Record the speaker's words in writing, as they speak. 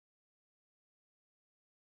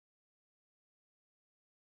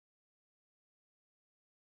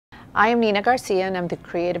I am Nina Garcia and I'm the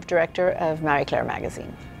creative director of Marie Claire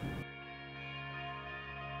magazine.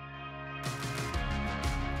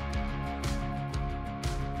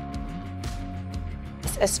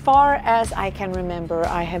 As far as I can remember,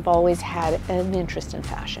 I have always had an interest in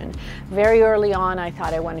fashion. Very early on, I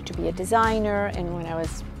thought I wanted to be a designer, and when I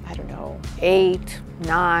was, I don't know, 8,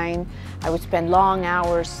 9, I would spend long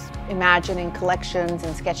hours imagining collections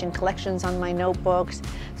and sketching collections on my notebooks.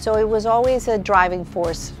 So it was always a driving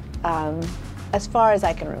force as far as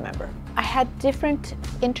I can remember. I had different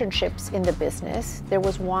internships in the business. There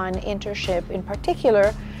was one internship in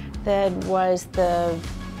particular that was the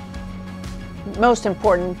most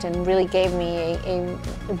important and really gave me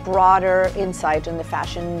a broader insight in the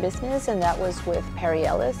fashion business, and that was with Perry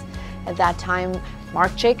Ellis. At that time,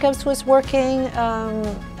 Marc Jacobs was working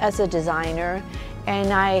as a designer,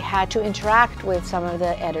 and I had to interact with some of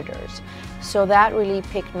the editors. So that really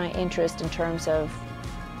piqued my interest in terms of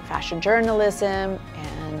fashion journalism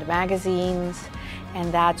and magazines,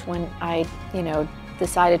 and that's when I,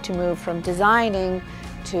 decided to move from designing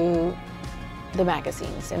to the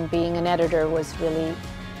magazines, and being an editor was really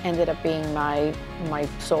ended up being my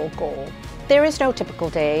sole goal. There is no typical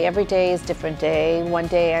day. Every day is a different day. One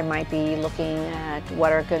day I might be looking at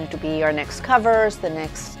what are going to be our next covers. The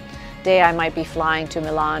next day I might be flying to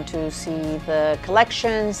Milan to see the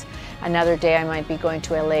collections. Another day I might be going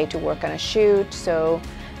to LA to work on a shoot. So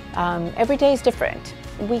every day is different.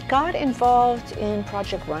 We got involved in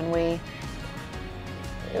Project Runway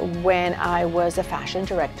when I was a fashion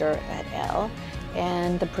director at Elle,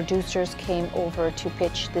 and the producers came over to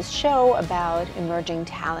pitch this show about emerging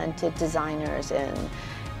talented designers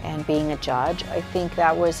and being a judge. I think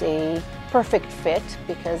that was a perfect fit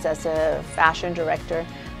because as a fashion director,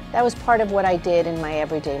 that was part of what I did in my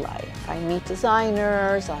everyday life. I meet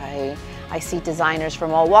designers, I see designers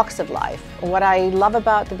from all walks of life. What I love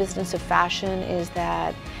about the business of fashion is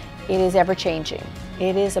that it is ever-changing.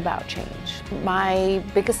 It is about change. My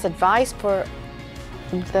biggest advice for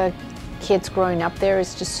the kids growing up there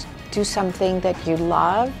is just do something that you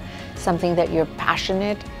love, something that you're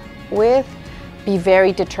passionate with, be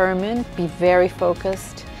very determined, be very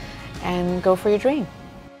focused, and go for your dream.